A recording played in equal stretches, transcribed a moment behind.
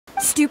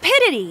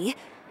Stupidity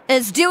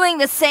is doing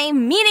the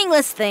same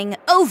meaningless thing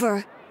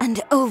over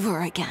and over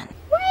again.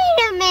 Wait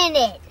a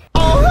minute.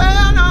 Oh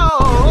hell no!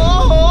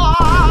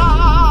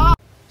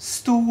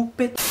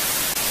 Stupid.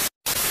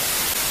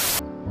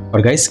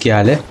 और guys क्या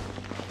हाल है?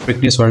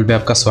 Fitness world में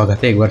आपका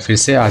स्वागत है एक बार फिर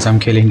से। आज हम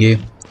खेलेंगे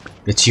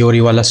ये चियोरी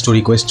वाला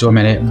स्टोरी क्वेस्ट जो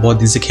मैंने बहुत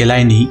दिन से खेला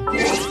ही नहीं,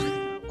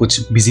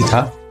 कुछ बिजी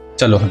था।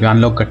 चलो अभी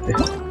अनलॉक करते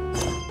हैं।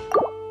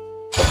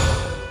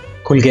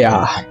 खुल गया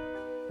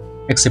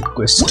एक्सेप्ट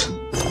क्वेस्ट,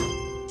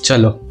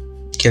 चलो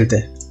खेलते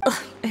हैं।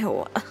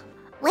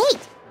 Wait,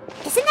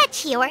 isn't that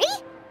Chiori?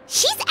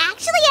 She's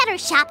actually at her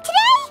shop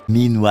today?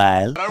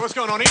 Meanwhile... What's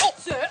going on here? Oh,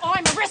 sir,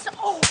 I'm arrested.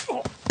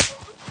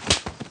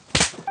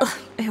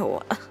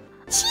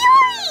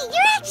 Chiori,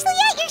 you're actually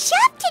at your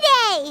shop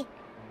today!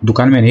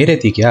 दुकान में नहीं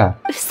रहती क्या?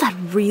 Is that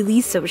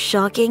really so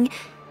shocking?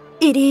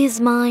 It is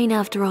mine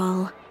after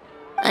all.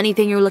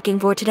 Anything you're looking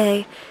for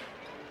today?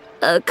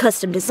 A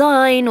custom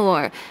design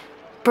or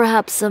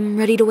perhaps some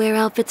ready-to-wear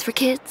outfits for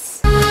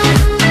kids?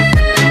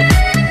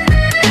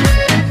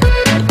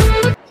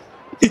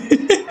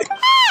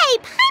 Hey,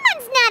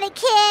 Paimon's not a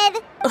kid!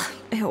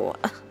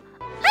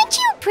 Aren't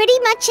you pretty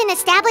much an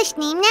established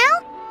name now?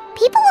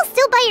 People will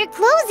still buy your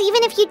clothes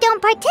even if you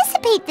don't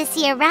participate this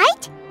year,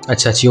 right?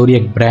 अच्छा, चियोरी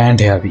एक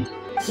brand है अभी।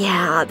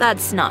 Yeah,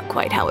 that's not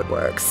quite how it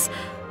works.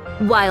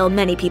 While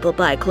many people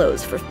buy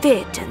clothes for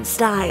fit and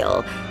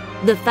style,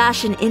 the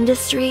fashion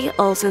industry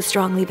also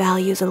strongly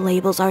values a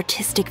label's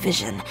artistic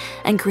vision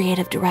and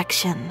creative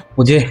direction.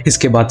 मुझे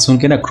इसके बाद सुन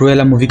के ना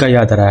क्रूएला movie का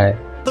याद आ रहा है।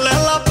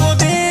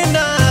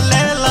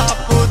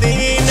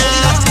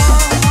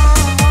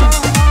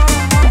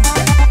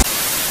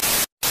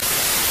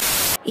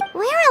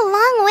 We're a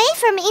long way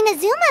from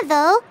Inazuma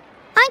though.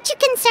 Aren't you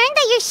concerned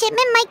that your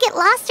shipment might get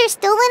lost or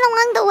stolen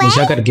along the way?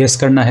 मुझे अगर गेस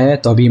करना है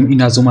तो अभी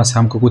इनाजुमा से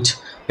हमको कुछ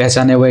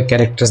पहचाने हुए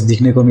कैरेक्टर्स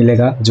दिखने को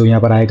मिलेगा जो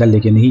यहाँ पर आएगा,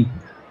 लेकिन नहीं,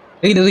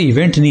 लेकिन ये तो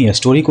इवेंट नहीं है,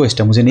 स्टोरी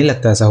क्वेस्ट है, मुझे नहीं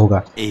लगता ऐसा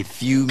होगा। A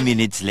few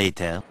minutes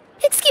later.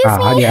 Excuse me.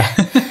 आ गया।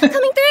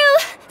 Coming through.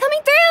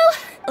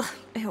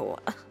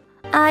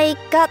 I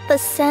got the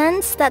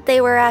sense that they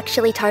were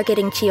actually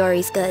targeting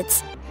Chiori's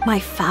goods. My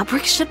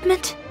fabric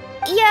shipment?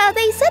 Yeah,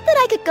 they said that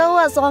I could go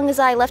as long as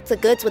I left the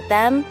goods with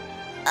them.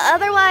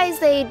 Otherwise,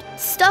 they'd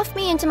stuff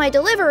me into my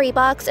delivery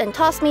box and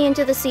toss me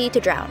into the sea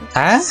to drown.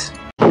 Huh?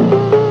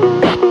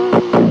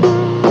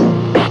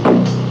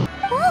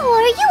 Oh,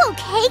 are you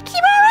okay,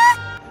 Kirara?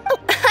 Oh,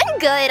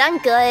 I'm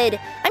good.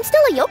 I'm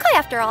still a yokai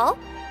after all.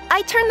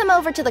 I turned them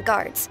over to the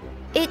guards.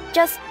 It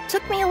just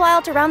took me a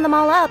while to round them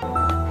all up.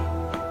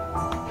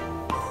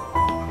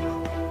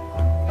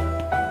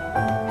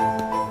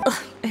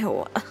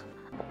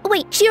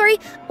 Wait, Chiori,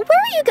 where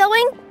are you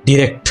going?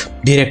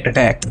 Direct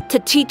attack. To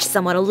teach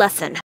someone a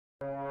lesson.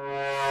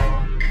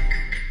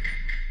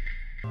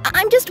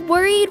 I'm just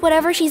worried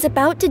whatever she's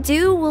about to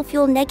do will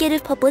fuel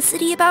negative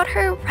publicity about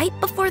her right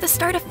before the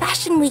start of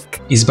Fashion Week.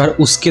 इस बार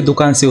उसके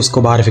दुकान से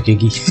उसको बाहर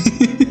फेंकेगी।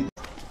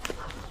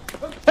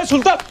 Hey,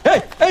 सुल्तान!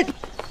 Hey,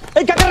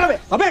 क्या कर रहा है?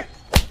 अबे,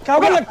 क्या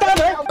होगा लगता है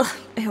बे?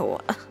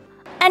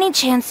 Any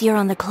chance you're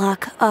on the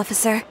clock,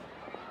 officer?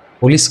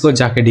 Police को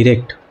जाके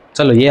डायरेक्ट।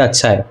 चलो ये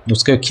अच्छा है,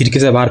 उसके खिड़की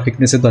से बाहर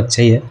फेंकने से तो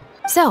अच्छा ही है।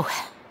 So,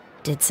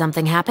 did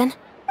something happen?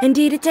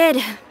 Indeed it did.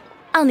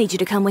 I'll need you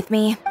to come with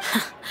me.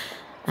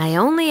 I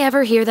only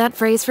ever hear that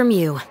phrase from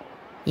you.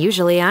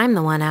 Usually I'm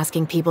the one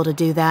asking people to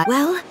do that.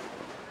 Well,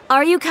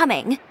 are you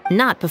coming?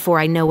 Not before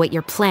I know what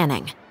you're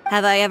planning.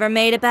 Have I ever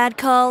made a bad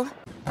call?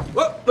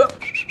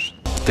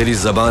 तेरी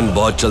ज़बान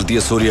बहुत चलती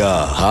है सूर्या,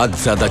 हाथ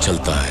ज़्यादा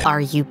चलता है। Are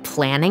you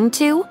planning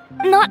to?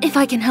 Not if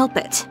I can help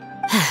it.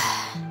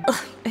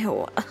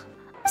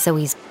 So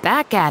he's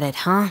back at it,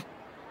 huh?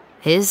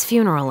 His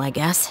funeral, I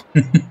guess.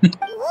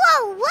 Whoa,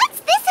 what's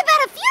this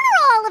about a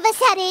funeral all of a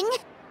sudden?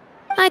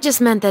 I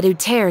just meant that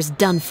Uter's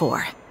done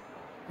for.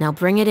 Now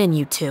bring it in,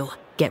 you two.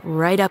 Get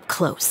right up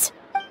close.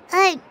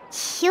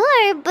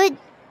 Sure, but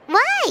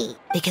why?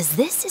 Because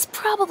this is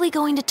probably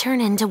going to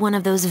turn into one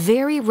of those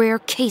very rare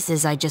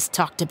cases I just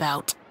talked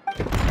about.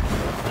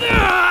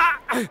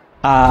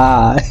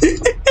 Ah.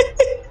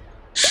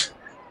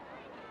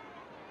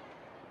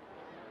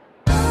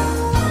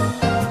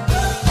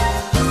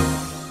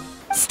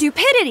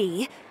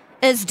 Stupidity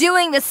is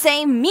doing the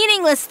same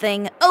meaningless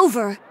thing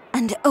over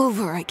and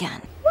over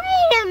again.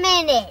 Wait a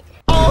minute.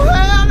 Oh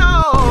hell no!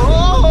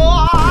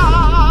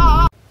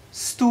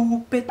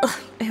 Stupid.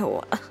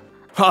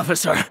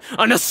 Officer,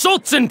 an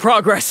assault's in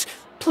progress!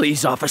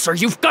 Please, officer,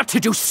 you've got to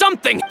do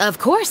something! Of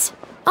course.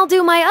 I'll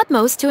do my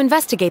utmost to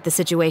investigate the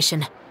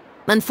situation.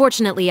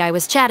 Unfortunately, I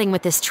was chatting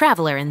with this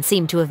traveler and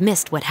seemed to have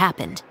missed what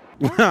happened.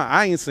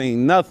 I ain't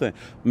seen nothing.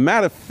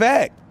 Matter of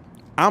fact,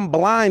 I'm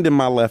blind in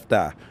my left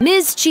eye.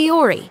 Ms.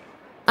 Chiori,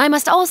 I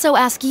must also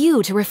ask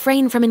you to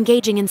refrain from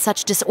engaging in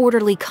such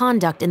disorderly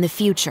conduct in the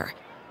future,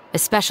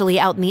 especially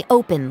out in the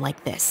open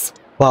like this.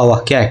 वाह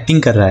क्या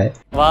acting कर रहा है।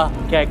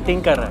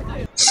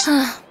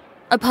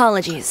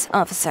 Apologies,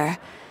 officer.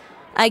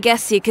 I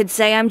guess you could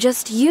say I'm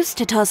just used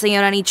to tossing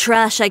out any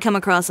trash I come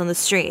across on the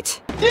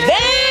street.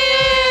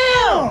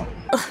 Damn!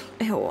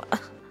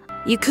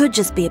 You could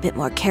just be a bit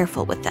more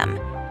careful with them.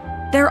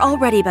 They're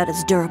already about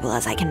as durable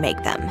as I can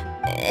make them.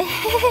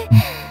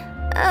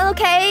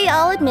 Okay,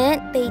 I'll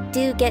admit, they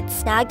do get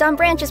snagged on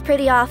branches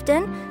pretty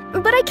often,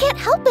 but I can't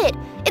help it.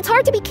 It's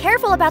hard to be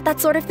careful about that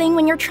sort of thing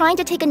when you're trying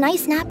to take a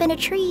nice nap in a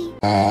tree.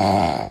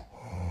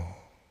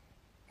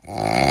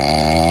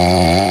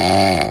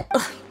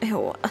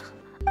 Ew.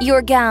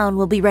 Your gown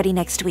will be ready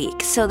next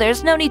week, so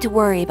there's no need to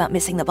worry about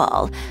missing the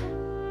ball.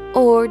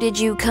 Or did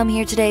you come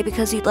here today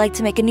because you'd like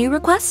to make a new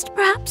request,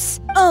 perhaps?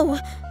 Oh,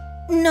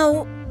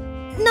 no.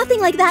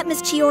 Nothing like that,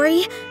 Miss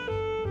Chiori.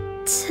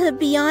 To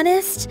be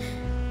honest,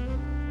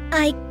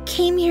 I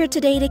came here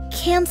today to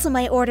cancel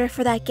my order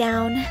for that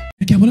gown.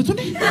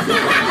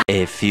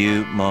 A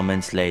few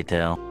moments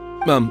later.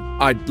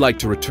 I'd like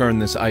to return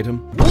this item.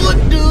 What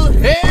the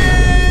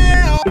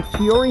hell? Is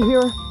Chiori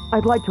here?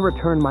 I'd like to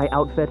return my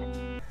outfit.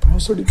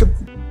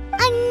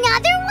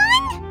 Another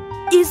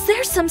one? Is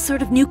there some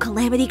sort of new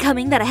calamity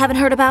coming that I haven't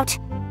heard about?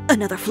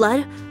 Another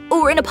flood?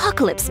 Or an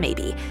apocalypse,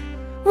 maybe?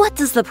 What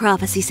does the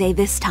prophecy say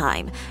this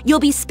time?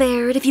 You'll be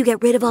spared if you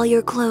get rid of all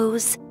your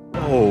clothes?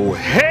 Oh,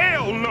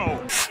 hell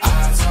no!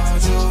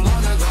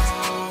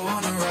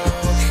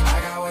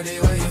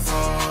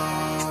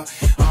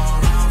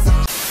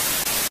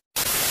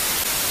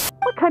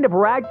 What kind of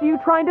rags are you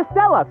trying to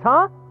sell us,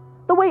 huh?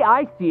 The way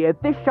I see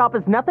it, this shop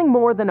is nothing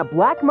more than a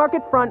black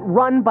market front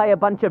run by a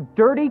bunch of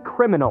dirty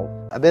criminals.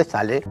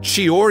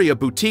 Chiori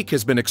boutique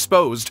has been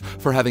exposed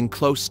for having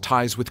close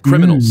ties with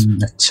criminals.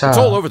 It's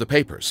all over the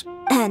papers.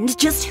 And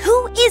just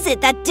who is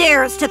it that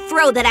dares to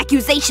throw that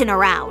accusation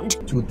around?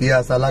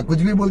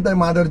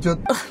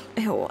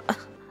 Ew.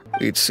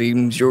 It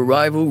seems your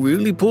rival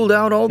really pulled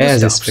out all the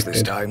stops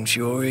this time,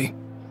 Chiori.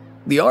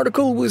 The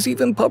article was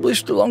even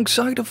published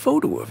alongside a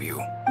photo of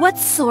you. What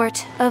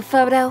sort of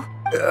photo?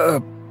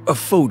 A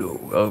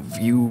photo of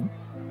you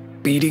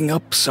beating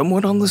up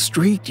someone on the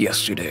street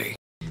yesterday.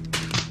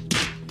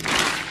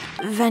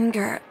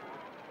 Venger,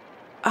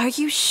 are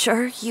you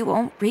sure you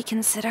won't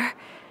reconsider?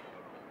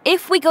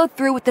 If we go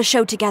through with the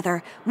show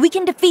together, we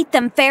can defeat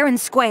them fair and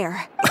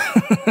square.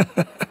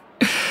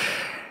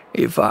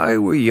 If I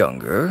were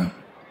younger,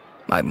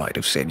 I might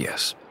have said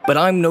yes. But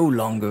I'm no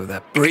longer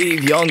that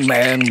brave young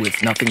man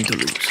with nothing to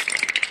lose.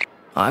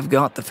 I've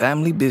got the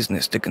family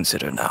business to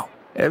consider now.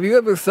 Have you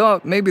ever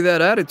thought maybe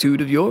that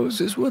attitude of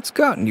yours is what's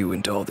gotten you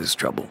into all this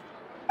trouble?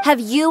 Have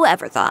you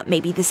ever thought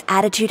maybe this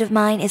attitude of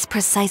mine is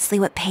precisely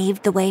what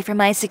paved the way for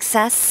my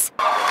success?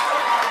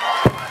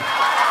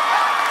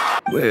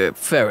 Well,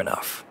 fair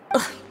enough.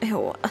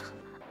 Ew.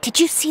 Did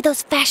you see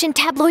those fashion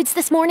tabloids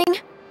this morning?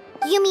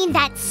 You mean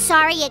that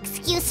sorry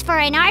excuse for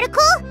an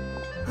article?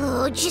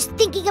 Oh, just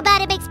thinking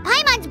about it makes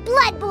Paimon's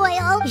blood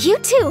boil. You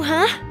too,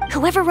 huh?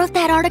 Whoever wrote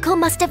that article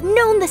must have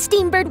known the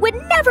Steambird would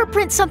never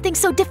print something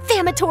so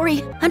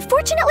defamatory.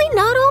 Unfortunately,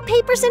 not all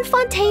papers in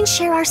Fontaine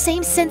share our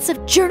same sense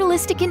of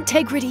journalistic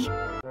integrity.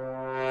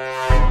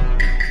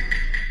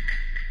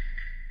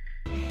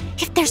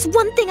 If there's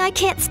one thing I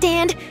can't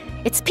stand,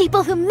 it's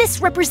people who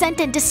misrepresent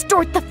and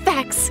distort the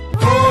facts.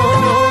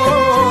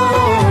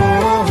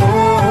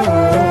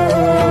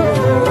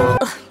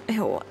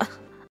 Ew.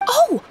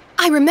 Oh!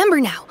 I remember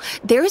now.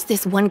 There's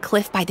this one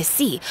cliff by the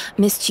sea.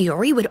 Miss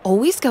Chiori would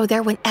always go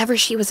there whenever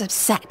she was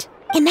upset.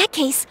 In that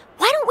case,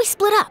 why don't we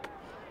split up?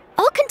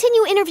 I'll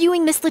continue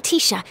interviewing Miss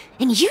Letitia,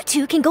 and you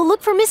two can go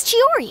look for Miss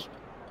Chiori.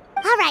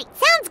 All right,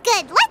 sounds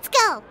good. Let's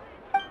go.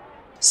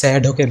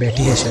 Sad होके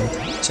बैठी है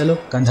शायद. चलो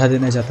कंधा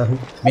देने जाता हूँ.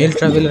 Mail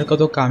traveller का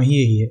तो काम ही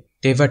यही है.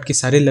 टेवट की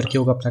सारी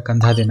लड़कियों को अपना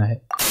कंधा देना है.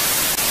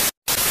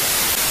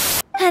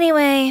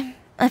 Anyway,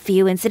 a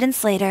few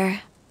incidents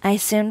later, I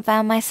soon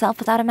found myself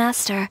without a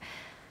master.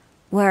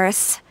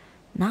 Worse,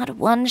 not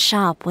one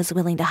shop was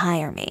willing to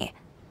hire me.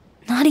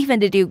 Not even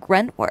to do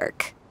grunt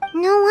work.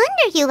 No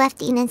wonder you left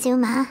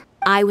Inazuma.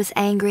 I was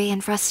angry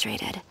and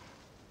frustrated.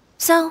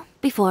 So,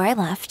 before I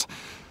left,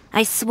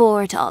 I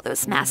swore to all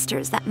those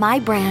masters that my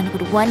brand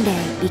would one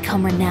day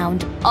become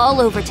renowned all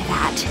over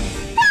Teyvat.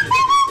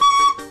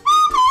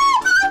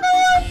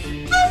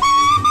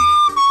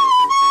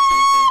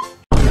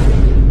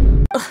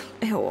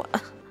 Ew.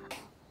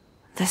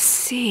 The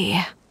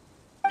sea.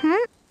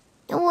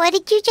 What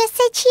did you just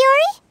say,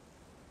 Chiori?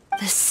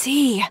 The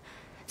sea.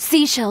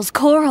 Seashells,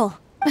 coral.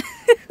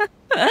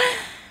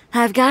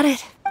 I've got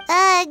it.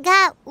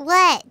 Got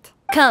what?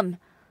 Come,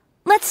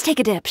 let's take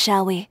a dip,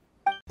 shall we?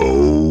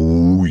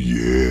 Oh,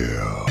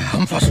 yeah.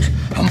 I'm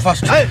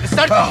fast. Hey,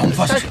 start. I'm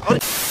fast.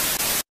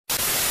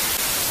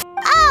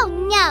 Oh,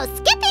 no.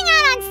 Skipping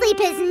out on sleep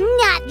is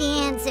not the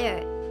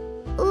answer.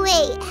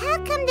 Wait, how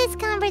come this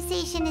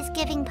conversation is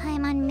giving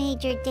Paimon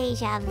major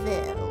deja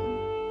vu?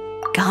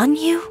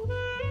 Ganyu?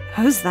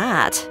 Who's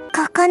that?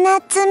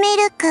 Coconut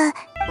milk.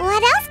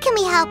 What else can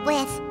we help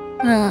with?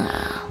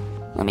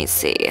 Let me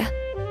see.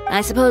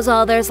 I suppose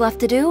all there's left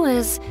to do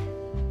is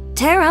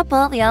tear up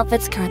all the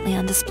outfits currently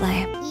on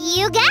display.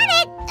 You got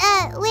it!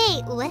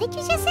 Wait, what did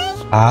you just say?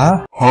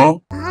 Huh?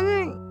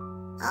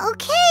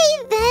 Okay,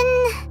 then...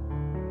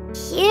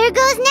 Here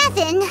goes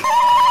nothing.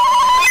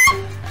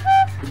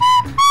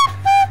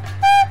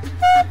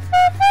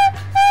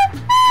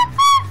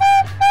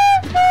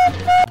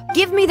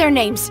 Give their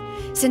names.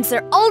 Since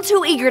they're all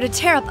too eager to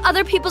tear up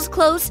other people's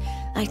clothes,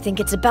 I think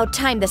it's about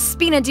time the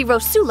Spina di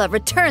Rosula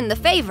return the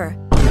favor.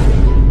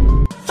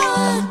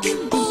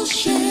 Fucking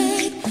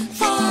bullshit.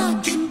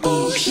 Fucking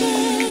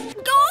bullshit.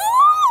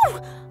 Oh!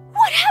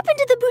 What happened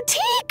to the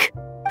boutique?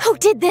 Who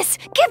did this?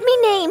 Give me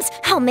names.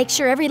 I'll make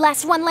sure every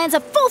last one lands a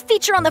full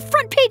feature on the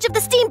front page of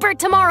the Steambird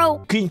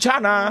tomorrow.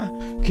 Kinchana,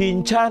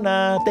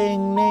 Kinchana,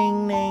 ding,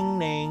 ding, ding,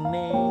 ding,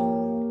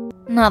 ding.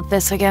 Not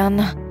this again.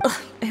 Ugh,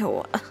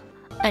 ew.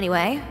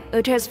 Anyway,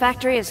 Uter's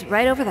factory is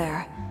right over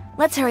there.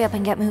 Let's hurry up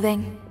and get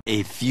moving.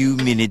 A few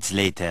minutes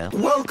later.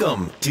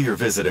 Welcome, dear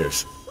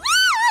visitors.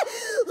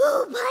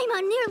 Oh,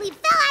 Paimon nearly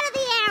fell out of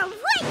the air.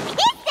 What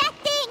hit that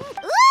thing?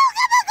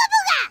 Ooga booga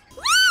booga!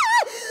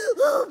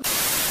 Oh,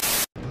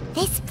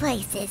 this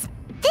place is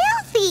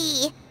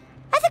filthy.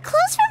 Are the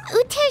clothes from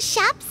Uter's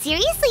shop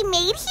seriously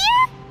made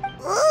here?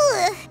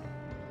 Ooh,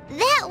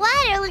 that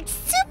water looks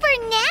super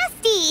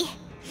nasty.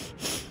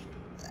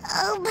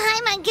 Oh,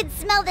 Paimon can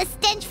smell the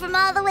stench from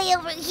all the way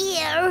over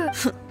here.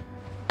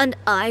 And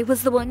I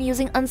was the one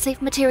using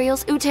unsafe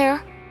materials,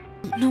 Uter?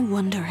 No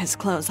wonder his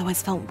clothes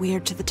always felt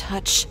weird to the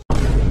touch.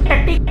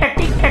 Ew!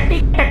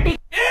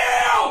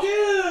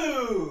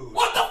 Dude!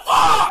 What the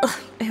fuck?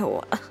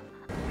 Ew.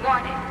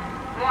 Warning.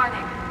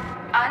 Warning.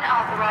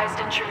 Unauthorized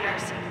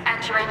intruders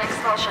entering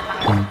expulsion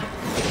mode.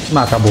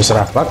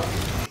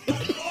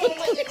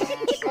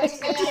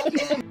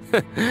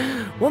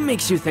 What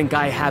makes you think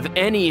I have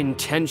any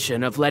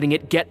intention of letting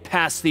it get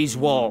past these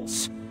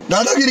walls?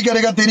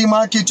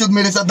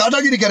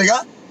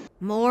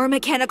 More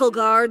mechanical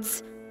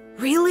guards?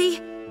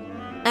 Really?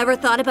 Ever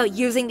thought about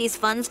using these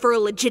funds for a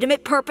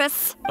legitimate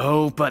purpose?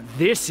 Oh, but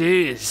this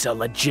is a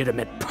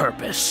legitimate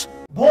purpose.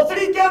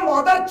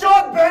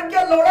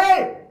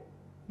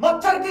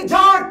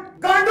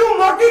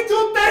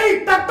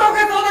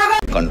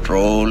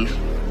 Control.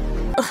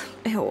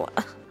 Ew.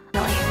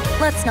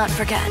 Let's not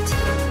forget.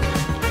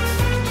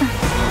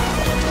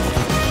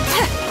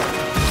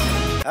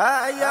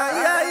 Ay,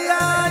 ay, ay,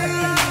 ay.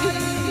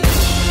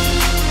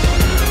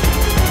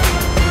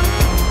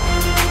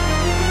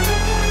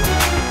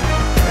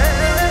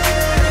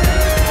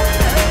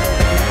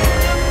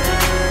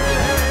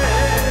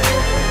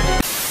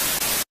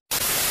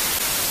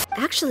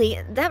 Actually,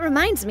 that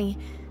reminds me.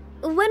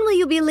 When will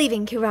you be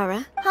leaving,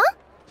 Kirara? Huh?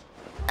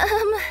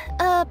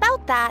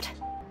 About that.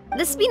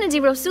 The Spina di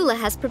Rosula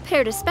has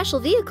prepared a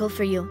special vehicle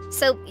for you,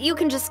 so you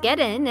can just get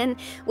in and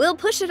we'll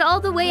push it all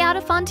the way out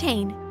of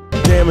Fontaine.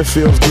 Damn, it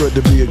feels good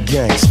to be a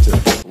gangster.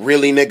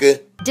 Really, nigga?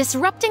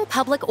 Disrupting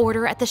public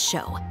order at the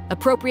show,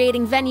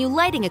 appropriating venue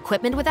lighting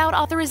equipment without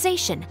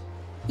authorization,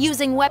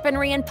 using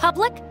weaponry in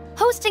public,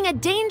 hosting a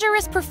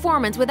dangerous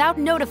performance without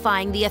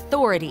notifying the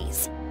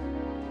authorities.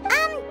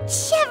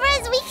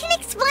 Shivers, we can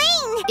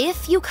explain!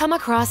 If you come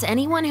across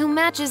anyone who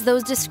matches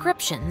those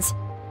descriptions,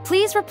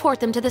 please report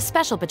them to the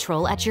Special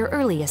Patrol at your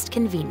earliest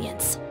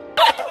convenience.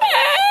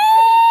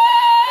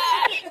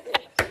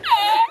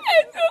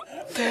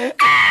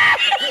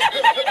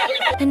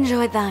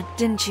 Enjoyed that,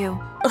 didn't you?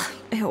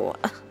 Ew.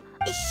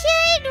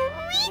 Should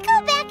we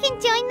go back and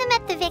join them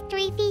at the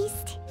victory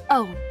feast?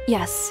 Oh,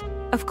 yes,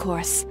 of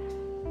course.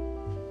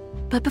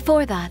 But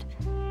before that,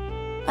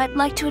 I'd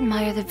like to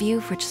admire the view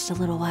for just a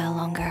little while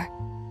longer.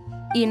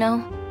 You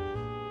know,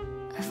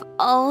 of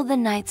all the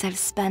nights I've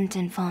spent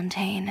in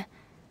Fontaine,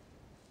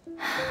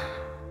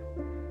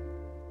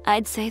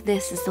 I'd say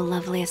this is the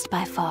loveliest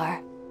by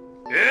far.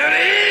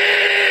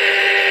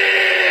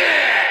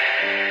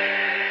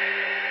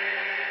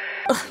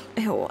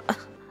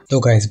 तो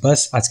guys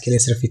बस आज के लिए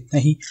सिर्फ इतना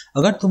ही।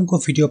 अगर तुमको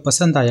video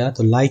पसंद आया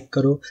तो लाइक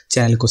करो,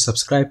 चैनल को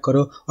सब्सक्राइब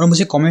करो और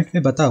मुझे कमेंट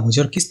में बताओ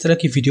मुझे और किस तरह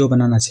की वीडियो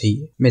बनाना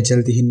चाहिए। मैं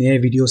जल्दी ही नए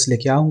वीडियोस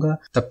लेके आऊंगा।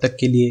 तब तक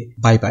के लिए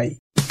bye bye.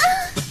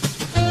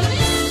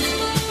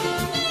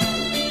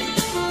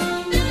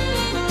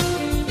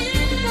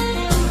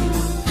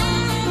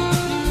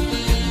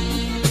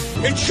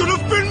 It should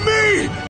have been me!